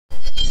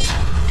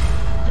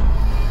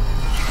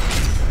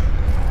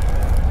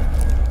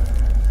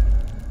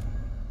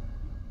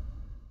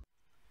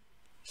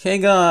Hey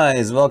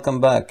guys,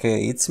 welcome back.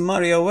 It's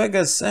Mario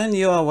Vegas and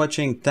you are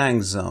watching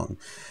Tank Zone.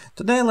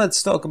 Today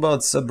let's talk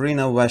about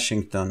Sabrina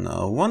Washington,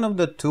 one of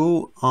the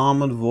two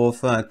Armored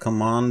Warfare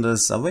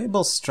commanders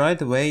available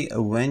straight away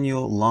when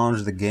you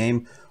launch the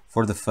game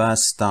for the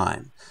first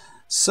time.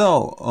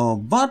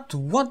 But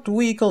what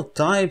vehicle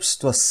types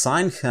to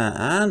assign her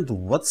and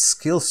what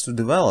skills to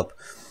develop?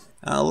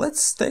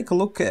 Let's take a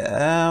look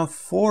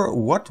for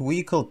what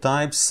vehicle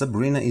types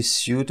Sabrina is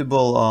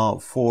suitable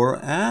for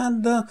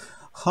and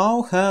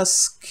how her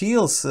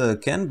skills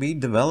can be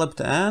developed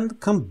and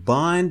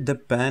combined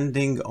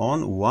depending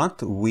on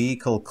what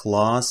vehicle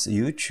class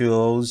you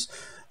chose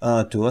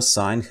to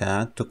assign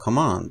her to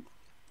command.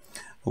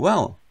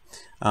 Well,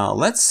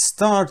 let's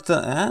start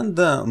and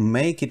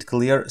make it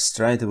clear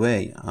straight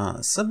away.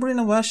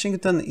 Sabrina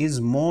Washington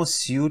is more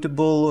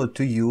suitable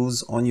to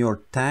use on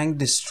your tank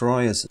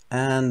destroyers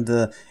and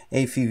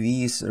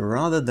AFVs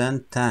rather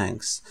than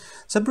tanks.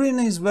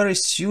 Sabrina is very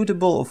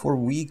suitable for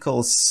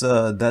vehicles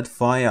that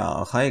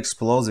fire high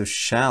explosive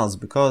shells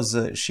because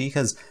she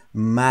has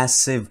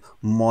massive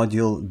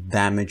module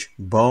damage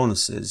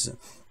bonuses.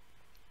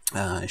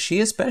 She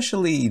is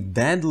especially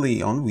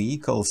deadly on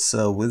vehicles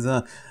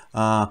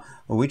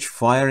which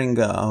firing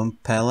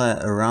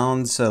pellet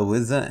rounds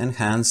with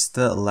enhanced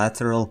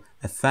lateral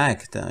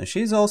effect.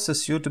 She is also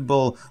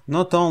suitable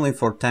not only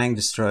for tank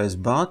destroyers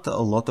but a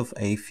lot of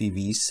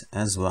AFVs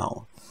as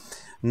well.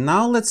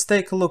 Now let's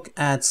take a look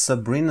at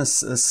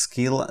Sabrina's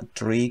skill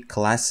tree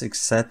classic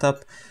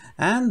setup,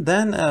 and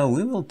then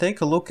we will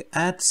take a look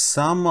at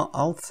some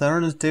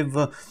alternative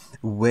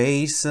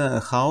ways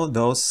how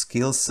those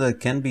skills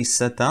can be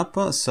set up,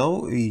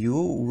 so you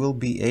will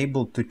be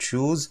able to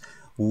choose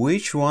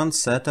which one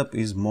setup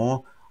is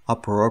more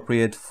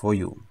appropriate for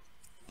you.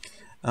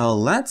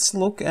 Let's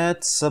look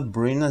at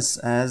Sabrina's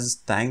as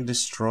tank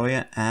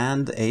destroyer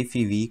and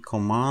AFV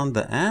command,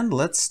 and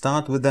let's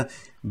start with the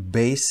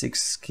basic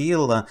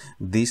skill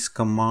this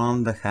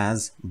command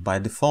has by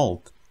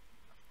default.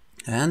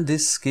 And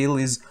this skill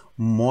is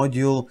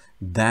module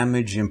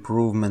damage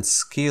improvement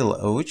skill,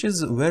 which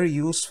is very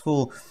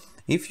useful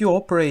if you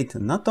operate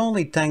not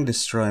only tank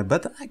destroyer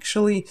but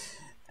actually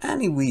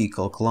any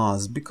vehicle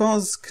class,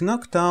 because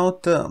knocked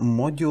out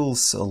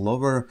modules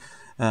lower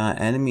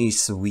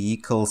enemies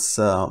vehicles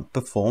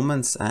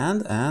performance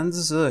and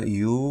earns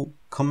you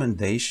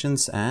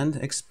commendations and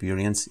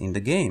experience in the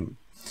game.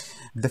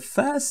 The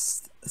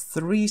first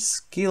three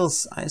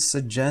skills I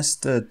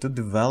suggest to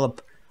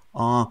develop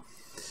are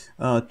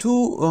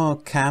two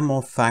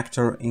camo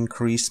factor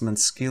increasement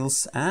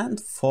skills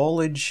and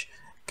foliage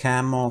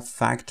camo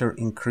factor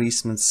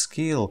increasement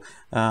skill,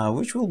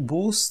 which will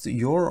boost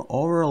your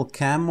overall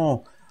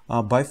camo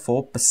by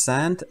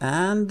 4%,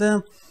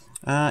 and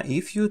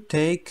if you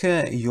take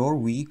your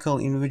vehicle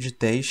in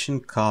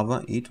vegetation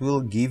cover, it will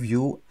give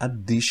you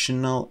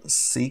additional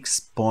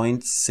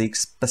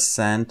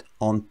 6.6%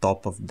 on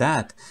top of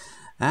that.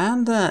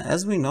 And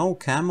as we know,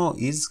 camo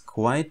is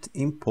quite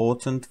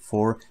important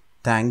for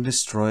tank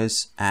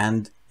destroyers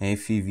and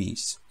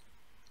AFVs.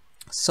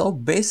 So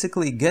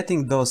basically,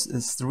 getting those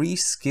three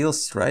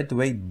skills right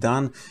away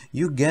done,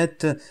 you get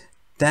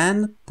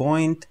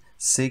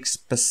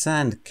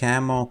 10.6%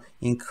 camo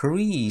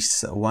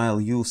increase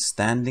while you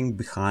standing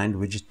behind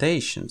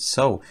vegetation.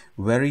 So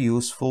very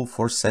useful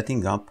for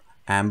setting up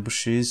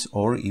ambushes,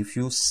 or if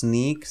you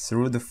sneak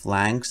through the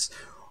flanks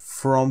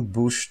from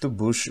bush to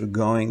bush,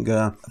 going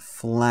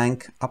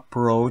flank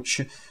approach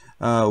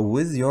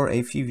with your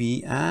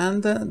AFV,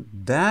 and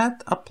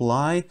that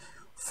apply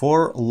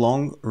for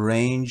long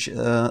range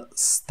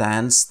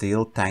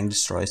standstill tank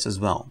destroyers as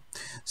well.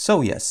 So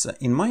yes,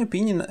 in my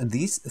opinion,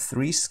 these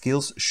three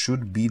skills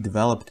should be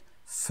developed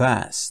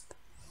fast.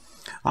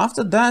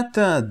 After that,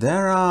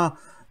 there are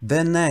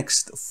the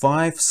next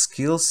 5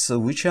 skills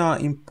which are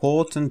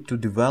important to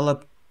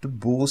develop to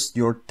boost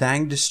your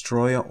tank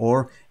destroyer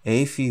or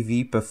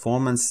AFV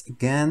performance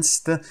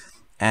against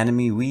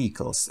enemy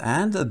vehicles,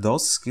 and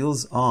those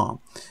skills are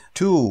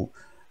 2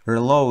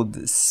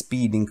 reload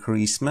speed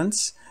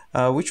increasements,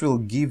 which will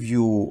give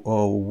you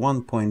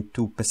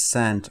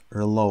 1.2%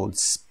 reload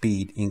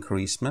speed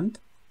increasement.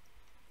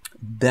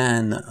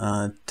 Then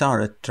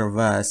turret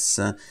traverse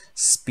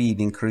speed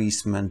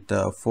increasement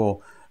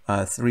for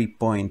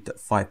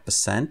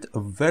 3.5%,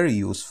 very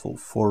useful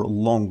for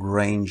long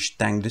range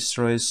tank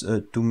destroyers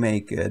to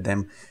make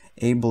them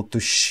able to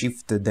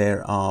shift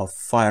their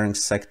firing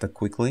sector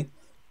quickly.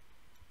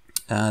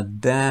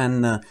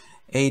 Then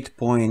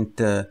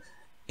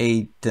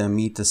 8.8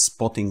 meter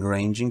spotting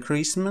range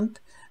increasement,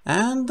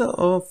 and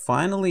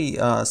finally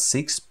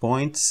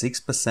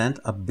 6.6%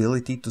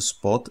 ability to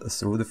spot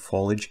through the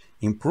foliage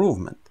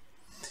improvement.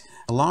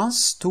 The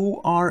last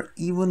two are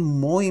even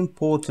more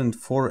important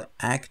for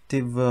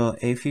active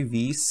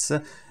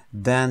AFVs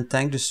than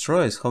tank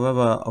destroyers.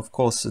 However, of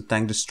course,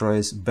 tank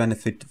destroyers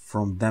benefit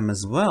from them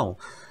as well.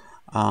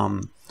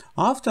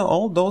 After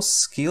all those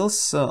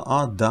skills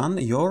are done,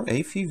 your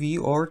AFV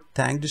or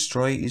tank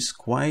destroyer is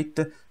quite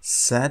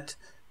set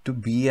to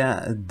be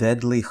a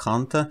deadly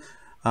hunter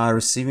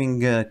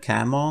receiving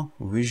camo,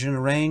 vision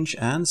range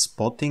and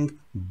spotting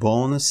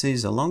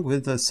bonuses, along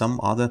with some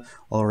other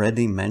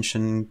already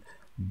mentioned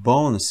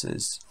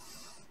bonuses.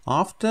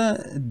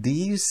 After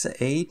these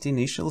 8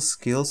 initial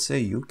skills,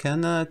 you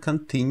can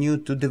continue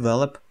to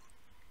develop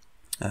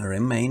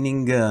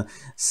remaining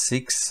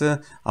 6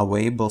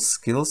 available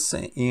skills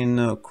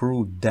in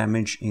crew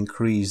damage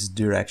increase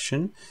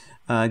direction,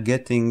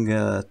 getting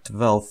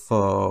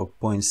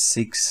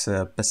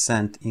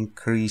 12.6%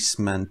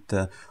 increasement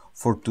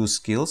for 2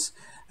 skills,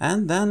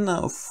 and then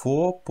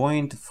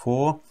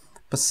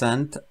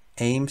 4.4%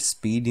 aim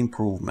speed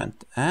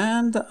improvement,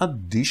 and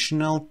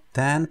additional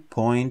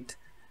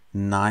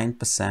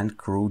 10.9%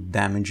 crew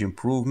damage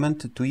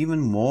improvement to even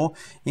more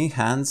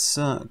enhance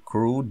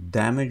crew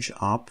damage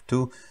up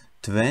to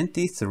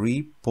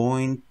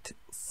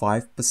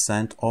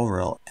 23.5%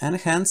 overall,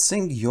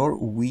 enhancing your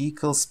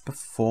vehicle's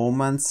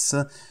performance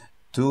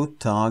to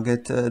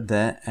target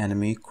the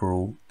enemy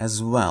crew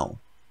as well.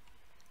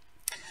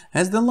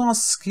 As the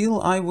last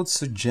skill I would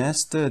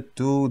suggest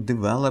to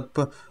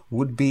develop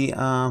would be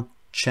a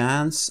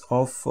chance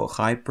of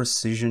high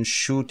precision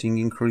shooting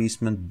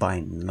increasement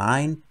by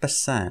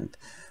 9%.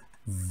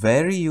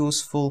 Very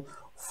useful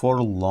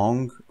for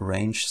long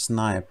range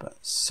sniper.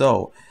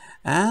 So,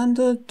 and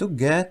to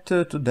get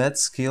to that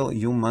skill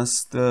you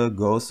must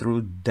go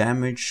through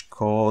damage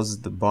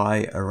caused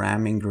by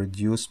ramming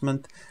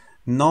reducement.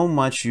 No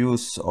much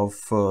use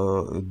of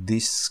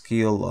this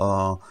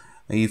skill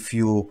if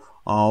you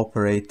are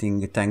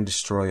operating a tank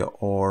destroyer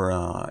or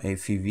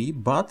AFV,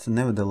 but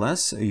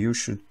nevertheless you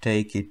should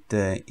take it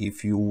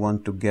if you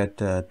want to get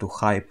to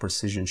high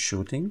precision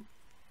shooting.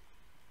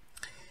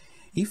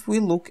 If we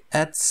look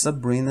at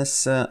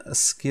Sabrina's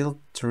skill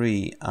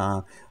tree,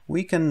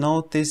 we can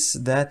notice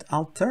that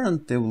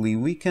alternatively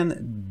we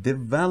can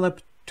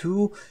develop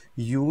 2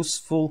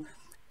 useful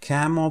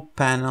camo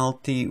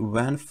penalty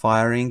when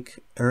firing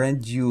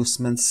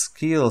reducement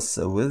skills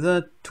with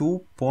a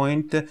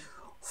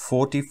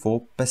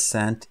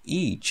 2.44%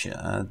 each.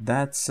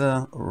 That's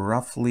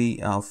roughly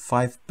a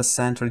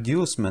 5%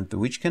 reducement,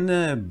 which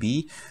can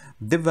be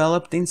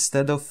developed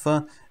instead of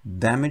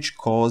damage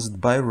caused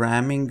by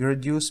ramming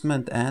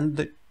reducement and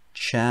the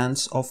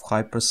chance of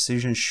high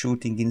precision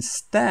shooting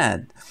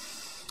instead.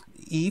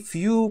 If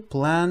you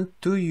plan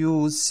to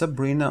use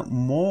Sabrina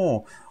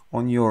more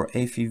on your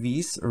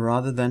AFVs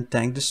rather than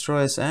tank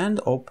destroyers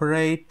and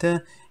operate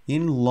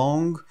in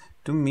long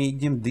to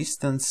medium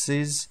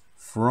distances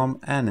from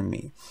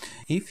enemy.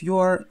 If you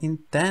are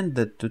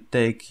intended to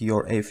take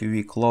your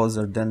AFV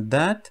closer than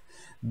that,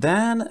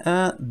 then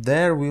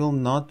there will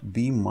not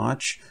be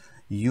much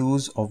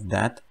use of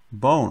that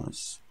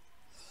bonus.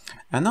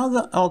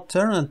 Another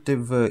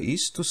alternative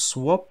is to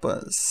swap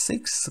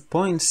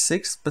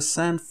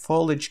 6.6%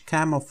 foliage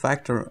camo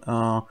factor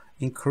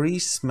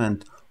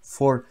increasement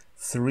for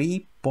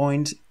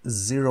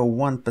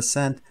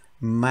 3.01%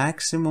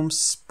 maximum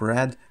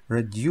spread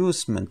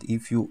reducement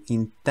if you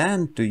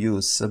intend to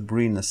use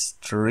Sabrina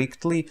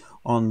strictly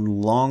on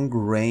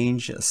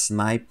long-range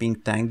sniping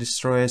tank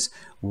destroyers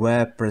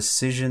where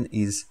precision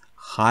is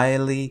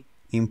highly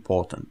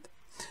important.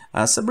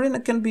 Sabrina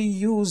can be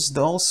used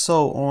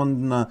also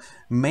on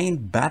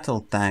main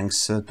battle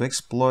tanks to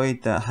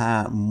exploit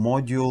her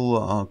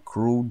module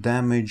crew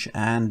damage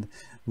and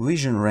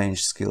vision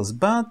range skills,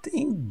 but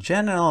in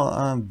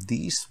general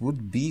these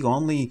would be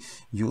only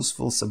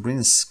useful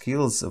Sabrina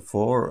skills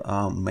for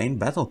main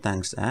battle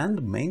tanks,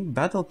 and main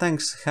battle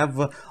tanks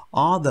have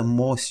other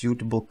more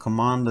suitable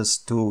commanders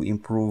to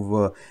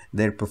improve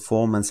their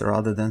performance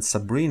rather than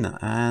Sabrina,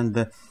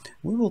 and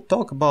we will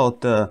talk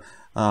about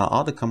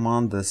other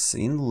commanders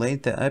in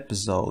later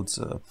episodes.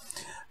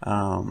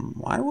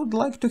 I would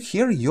like to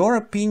hear your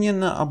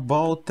opinion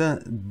about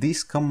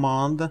this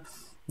command.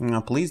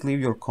 Please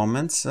leave your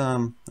comments,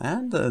 and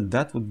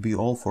that would be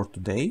all for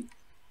today.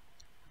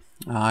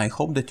 I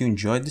hope that you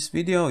enjoyed this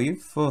video.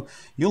 If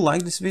you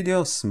like this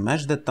video,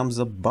 smash that thumbs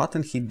up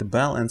button, hit the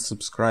bell and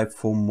subscribe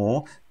for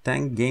more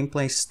tank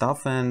gameplay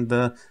stuff, and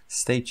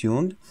stay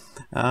tuned.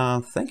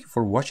 Thank you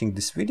for watching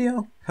this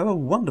video. Have a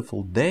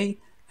wonderful day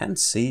and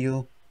see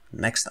you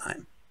next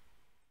time.